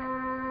face.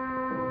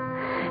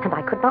 And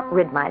I could not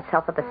rid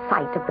myself of the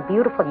sight of the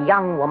beautiful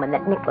young woman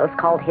that Nicholas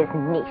called his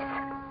niece.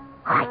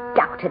 I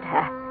doubted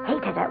her,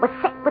 hated her, was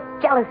sick with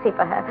jealousy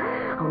for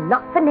her. Oh,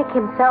 not for Nick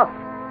himself,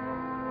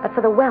 but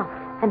for the wealth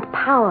and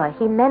power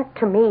he meant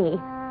to me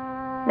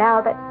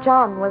now that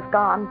John was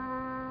gone.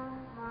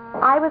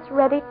 I was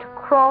ready to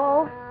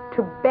crawl,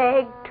 to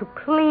beg, to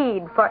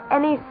plead for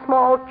any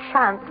small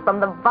chance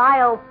from the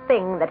vile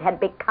thing that had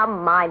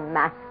become my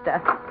master.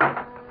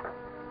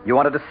 You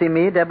wanted to see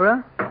me,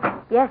 Deborah?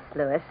 Yes,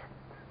 Louis.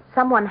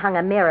 Someone hung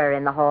a mirror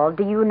in the hall.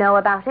 Do you know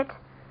about it?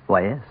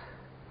 Why, yes.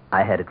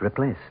 I had it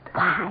replaced.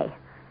 Why?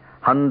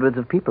 Hundreds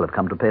of people have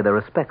come to pay their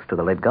respects to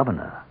the late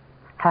governor.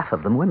 Half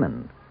of them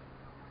women.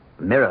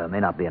 The mirror may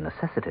not be a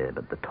necessity,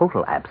 but the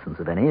total absence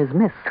of any is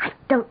missed. I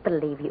don't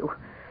believe you.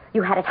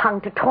 You had it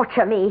hung to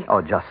torture me.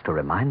 Oh, just to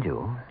remind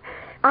you.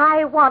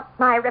 I want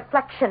my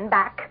reflection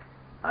back.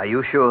 Are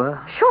you sure?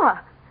 Sure.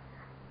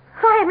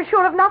 I am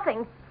sure of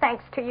nothing,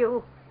 thanks to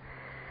you.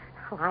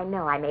 Oh, I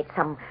know I made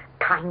some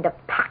kind of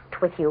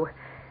pact with you,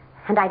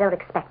 and I don't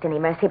expect any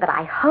mercy, but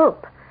I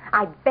hope,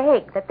 I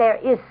beg that there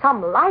is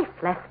some life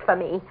left for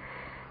me.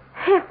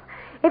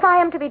 If I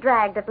am to be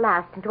dragged at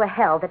last into a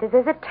hell that is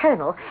as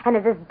eternal and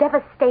is as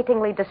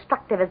devastatingly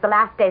destructive as the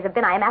last days have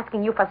been, I am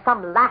asking you for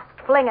some last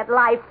fling at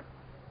life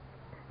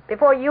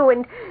before you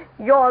and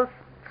yours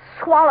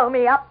swallow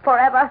me up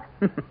forever.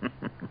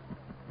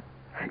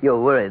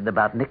 You're worried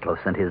about Nicholas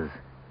and his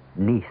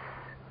niece.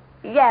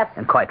 Yes.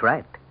 And quite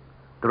right.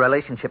 The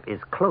relationship is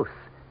close,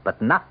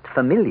 but not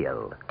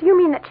familial. Do you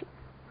mean that she...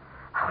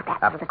 Oh,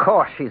 that's... Of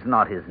course she's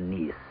not his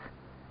niece.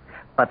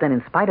 But then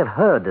in spite of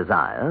her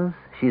desires,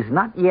 she's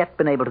not yet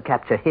been able to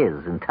capture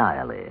his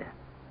entirely.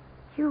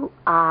 You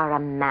are a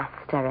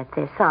master at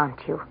this,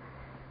 aren't you?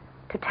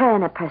 To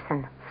turn a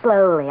person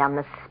slowly on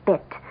the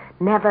spit,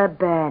 never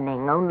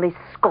burning, only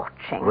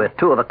scorching. We're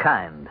two of a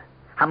kind.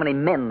 How many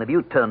men have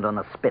you turned on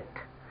the spit?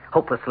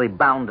 Hopelessly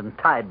bound and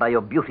tied by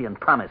your beauty and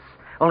promise,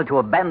 only to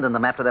abandon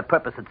them after their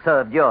purpose had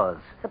served yours.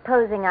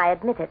 Supposing I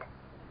admit it,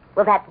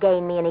 will that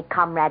gain me any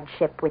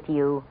comradeship with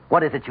you?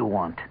 What is it you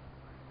want?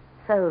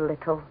 So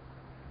little.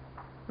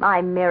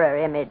 My mirror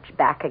image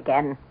back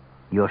again.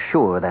 You're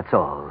sure that's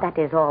all? That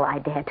is all I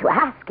dare to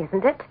ask,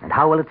 isn't it? And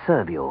how will it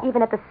serve you?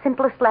 Even at the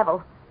simplest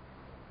level.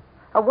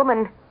 A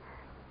woman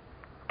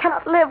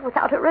cannot live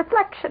without a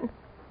reflection.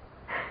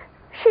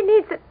 She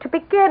needs it to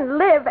begin,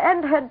 live,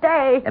 end her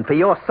day. And for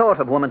your sort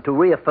of woman to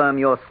reaffirm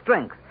your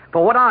strength.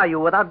 For what are you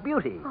without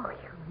beauty? Oh,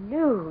 you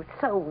knew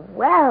so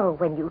well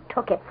when you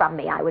took it from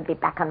me I would be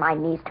back on my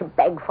knees to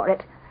beg for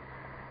it.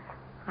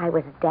 I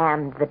was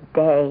damned the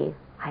day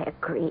I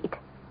agreed.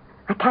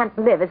 I can't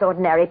live as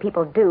ordinary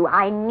people do.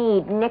 I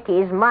need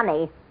Nicky's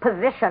money,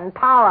 position,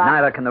 power.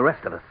 Neither can the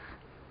rest of us.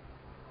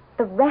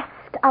 The rest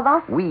of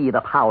us? We,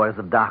 the powers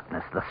of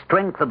darkness, the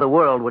strength of the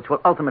world which will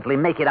ultimately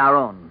make it our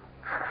own.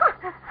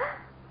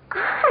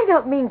 I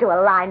don't mean to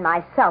align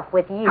myself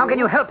with you. How can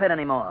you help it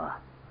anymore?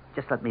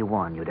 Just let me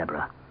warn you,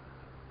 Deborah.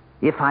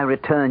 If I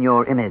return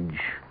your image,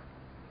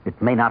 it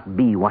may not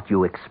be what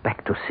you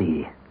expect to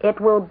see. It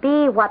will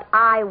be what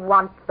I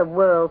want the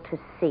world to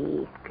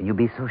see. Can you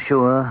be so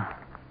sure?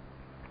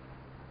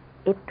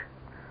 It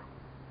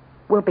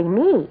will be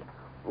me,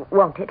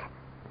 won't it?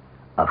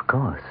 Of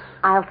course.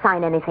 I'll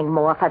sign anything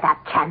more for that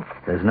chance.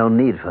 There's no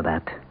need for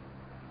that.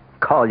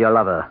 Call your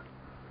lover.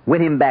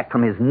 Win him back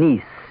from his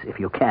niece, if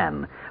you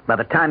can. By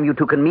the time you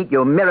two can meet,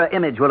 your mirror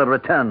image will have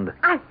returned.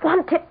 I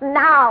want it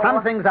now.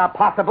 Some things are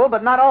possible,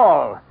 but not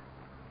all.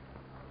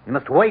 You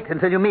must wait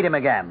until you meet him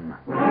again.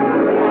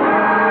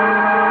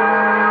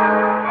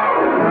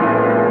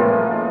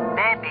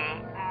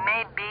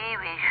 Maybe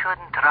we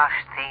shouldn't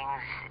rush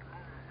things.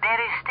 There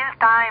is still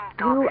time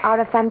to... You are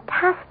a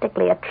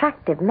fantastically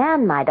attractive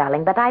man, my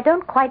darling, but I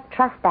don't quite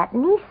trust that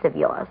niece of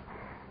yours.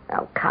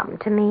 Oh, come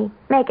to me.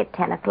 Make it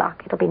 10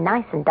 o'clock. It'll be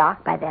nice and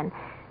dark by then.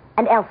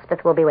 And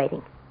Elspeth will be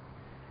waiting.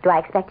 Do I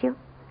expect you?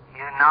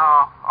 You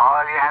know,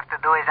 all you have to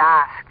do is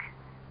ask.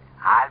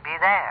 I'll be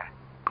there.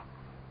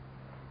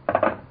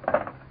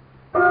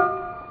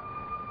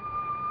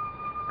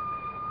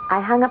 I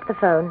hung up the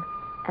phone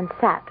and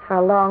sat for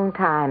a long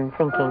time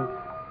thinking.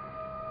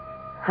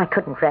 I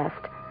couldn't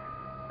rest.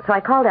 So I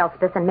called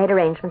Elspeth and made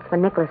arrangements for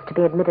Nicholas to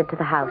be admitted to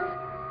the house.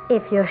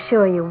 If you're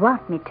sure you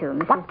want me to,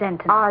 Mrs. What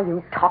Denton. are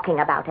you talking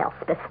about,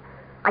 Elspeth?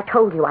 I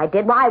told you I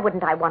did. Why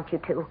wouldn't I want you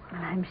to?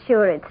 Well, I'm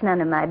sure it's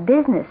none of my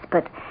business,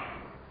 but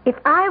if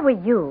I were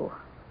you,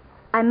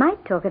 I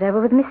might talk it over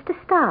with Mr.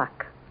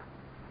 Stark.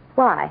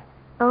 Why?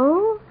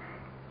 Oh,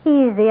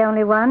 he's the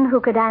only one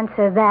who could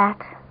answer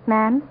that,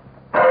 ma'am.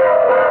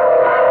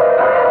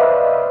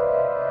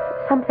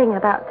 Something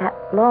about that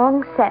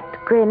long-set,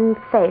 grim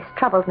face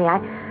troubles me.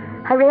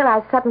 I I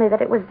realized suddenly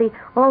that it was the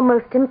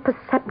almost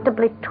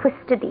imperceptibly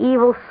twisted,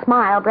 evil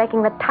smile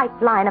breaking the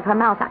tight line of her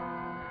mouth.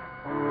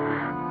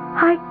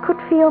 I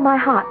could feel my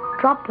heart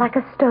drop like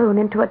a stone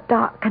into a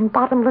dark and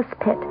bottomless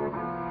pit.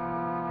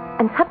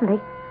 And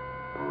suddenly,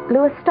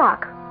 Louis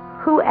Stark,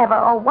 whoever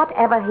or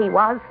whatever he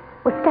was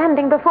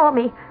standing before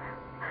me.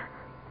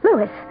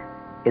 Louis.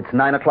 It's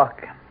 9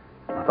 o'clock.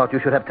 I thought you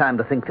should have time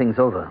to think things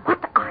over.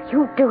 What are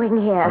you doing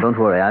here? Oh, don't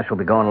worry. I shall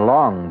be gone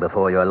long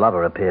before your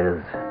lover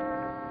appears.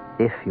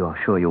 If you're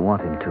sure you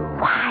want him to.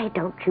 Why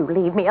don't you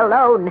leave me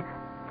alone?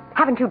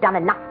 Haven't you done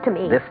enough to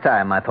me? This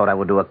time I thought I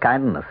would do a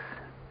kindness.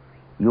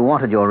 You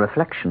wanted your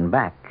reflection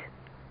back.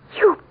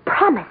 You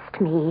promised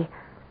me.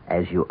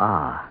 As you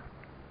are.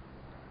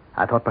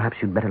 I thought perhaps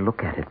you'd better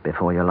look at it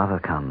before your lover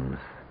comes.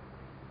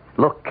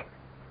 Look.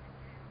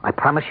 I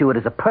promise you it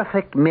is a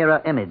perfect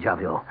mirror image of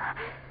you.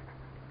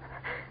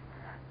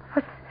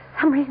 For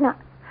some reason,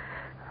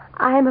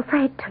 I am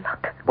afraid to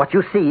look. What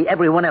you see,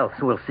 everyone else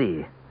will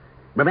see.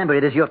 Remember,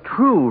 it is your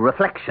true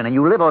reflection, and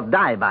you live or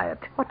die by it.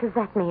 What does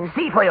that mean?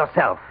 See for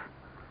yourself.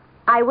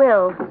 I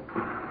will.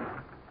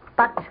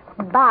 But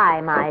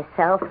by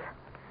myself.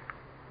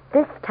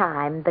 This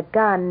time, the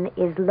gun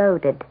is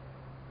loaded.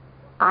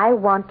 I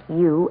want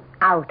you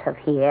out of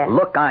here.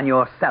 Look on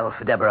yourself,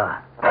 Deborah.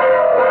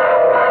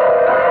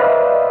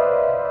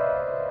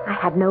 I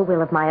had no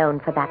will of my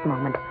own for that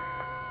moment.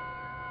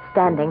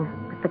 Standing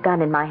with the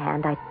gun in my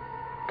hand, I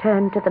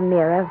turned to the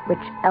mirror which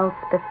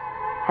Elspeth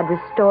had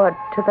restored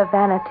to the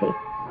vanity.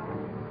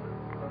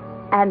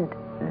 And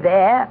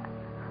there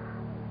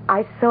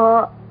I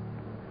saw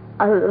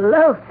a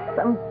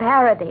loathsome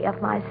parody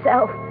of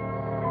myself.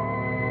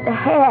 The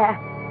hair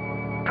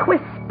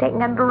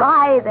twisting and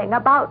writhing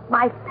about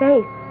my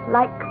face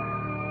like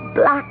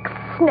black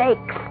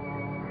snakes.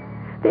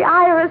 The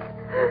iris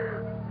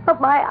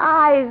of my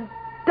eyes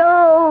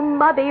dull,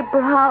 muddy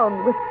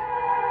brown with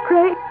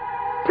great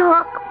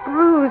dark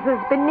bruises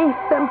beneath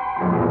them.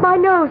 My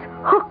nose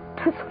hooked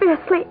as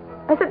fiercely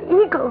as an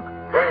eagle.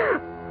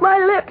 My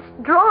lips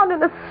drawn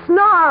in a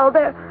snarl,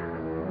 their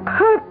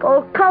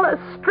purple color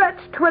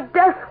stretched to a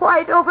death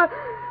white over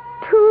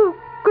two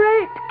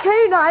great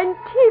canine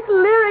teeth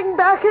leering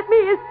back at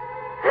me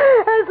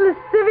as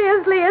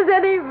lasciviously as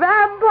any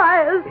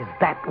vampires. Is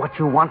that what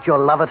you want your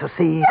lover to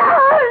see? No,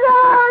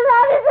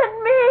 that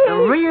isn't me.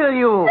 The real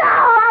you. No,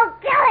 I'll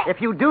kill it.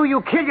 If you do,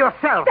 you kill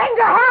yourself. Then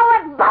to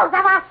hell with both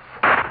of us.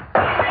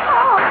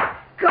 Oh,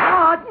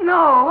 God,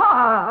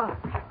 no.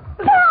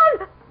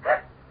 John!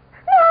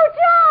 No,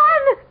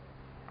 John!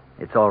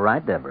 It's all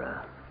right,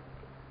 Deborah.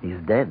 He's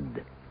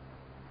dead.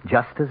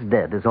 Just as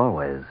dead as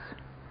always.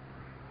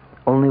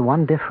 Only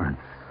one difference.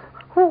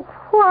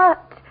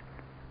 What?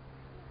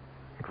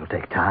 It will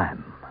take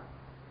time.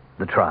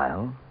 The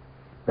trial,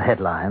 the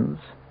headlines,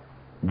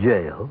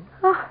 jail,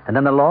 and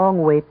then the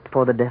long wait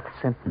for the death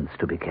sentence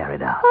to be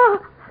carried out.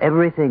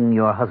 Everything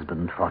your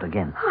husband fought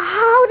against.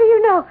 How do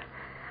you know?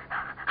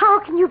 How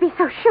can you be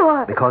so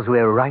sure? Because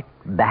we're right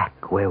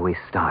back where we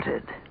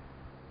started.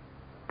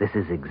 This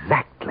is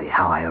exactly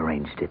how I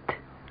arranged it.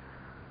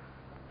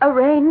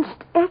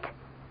 Arranged it?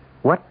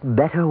 What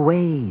better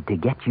way to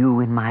get you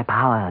in my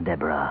power,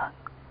 Deborah?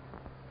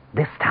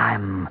 This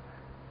time,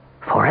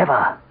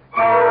 forever.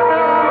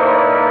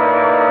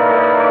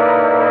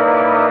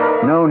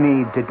 No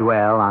need to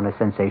dwell on a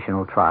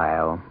sensational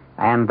trial,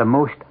 and the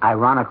most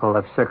ironical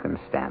of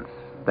circumstance,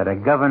 that a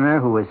governor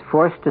who was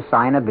forced to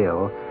sign a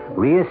bill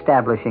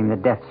reestablishing the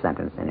death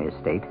sentence in his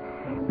state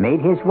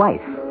made his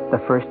wife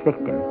the first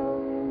victim,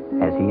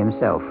 as he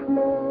himself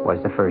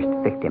was the first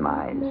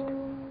victimized.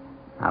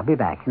 I'll be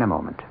back in a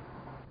moment.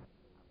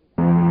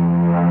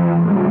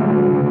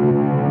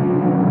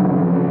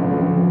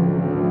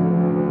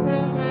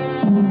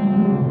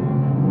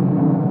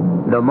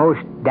 The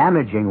most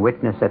damaging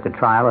witness at the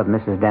trial of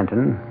Mrs.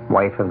 Denton,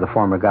 wife of the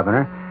former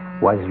governor,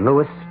 was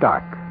Louis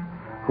Stark,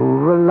 who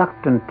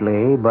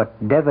reluctantly but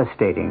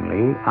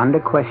devastatingly, under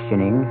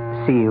questioning,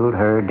 sealed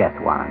her death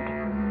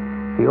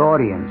warrant. The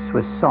audience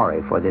was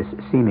sorry for this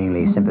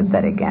seemingly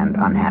sympathetic and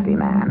unhappy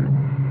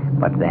man.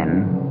 But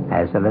then,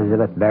 as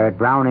Elizabeth Barrett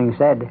Browning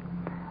said,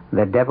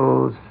 the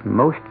devil's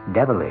most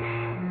devilish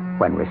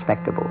when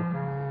respectable.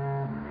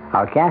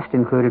 Our cast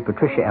included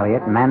Patricia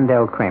Elliott,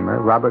 Mandel Kramer,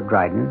 Robert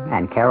Dryden,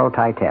 and Carol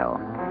Teitel.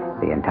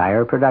 The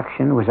entire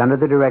production was under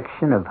the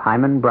direction of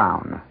Hyman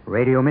Brown.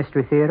 Radio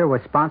Mystery Theater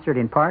was sponsored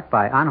in part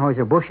by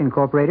Anheuser-Busch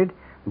Incorporated,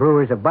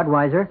 Brewers of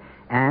Budweiser,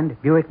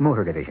 and Buick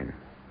Motor Division.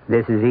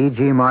 This is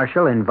E.G.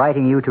 Marshall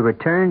inviting you to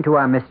return to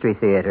our Mystery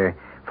Theater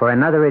for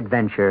another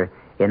adventure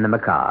in the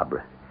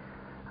macabre.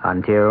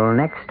 Until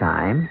next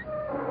time,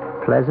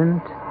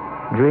 pleasant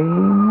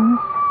dreams.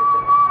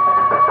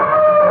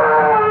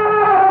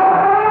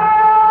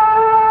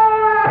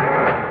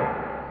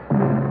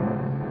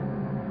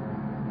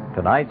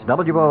 Tonight's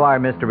WOR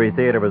Mystery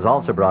Theater was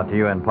also brought to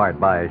you in part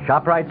by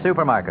ShopRite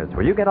Supermarkets,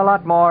 where you get a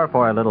lot more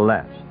for a little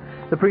less.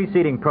 The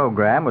preceding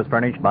program was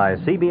furnished by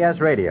CBS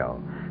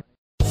Radio.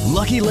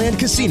 Lucky Land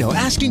Casino,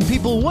 asking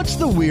people, what's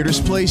the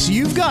weirdest place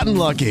you've gotten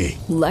lucky?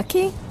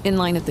 Lucky? In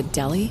line at the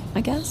deli, I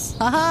guess?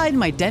 Aha, in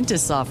my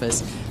dentist's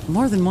office.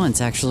 More than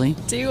once, actually.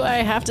 Do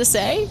I have to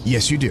say?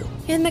 Yes, you do.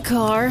 In the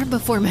car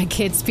before my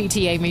kids'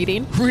 PTA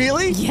meeting.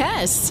 Really?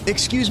 Yes.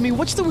 Excuse me,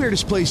 what's the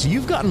weirdest place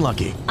you've gotten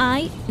lucky?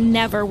 I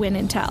never win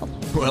and tell.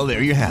 Well,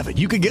 there you have it.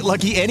 You can get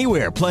lucky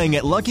anywhere, playing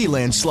at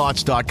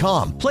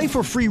LuckyLandSlots.com. Play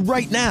for free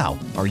right now.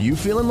 Are you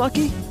feeling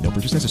lucky? No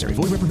purchase necessary.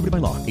 Void where prohibited by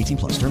law.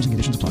 18+. Terms and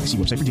conditions apply. See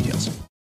website for details.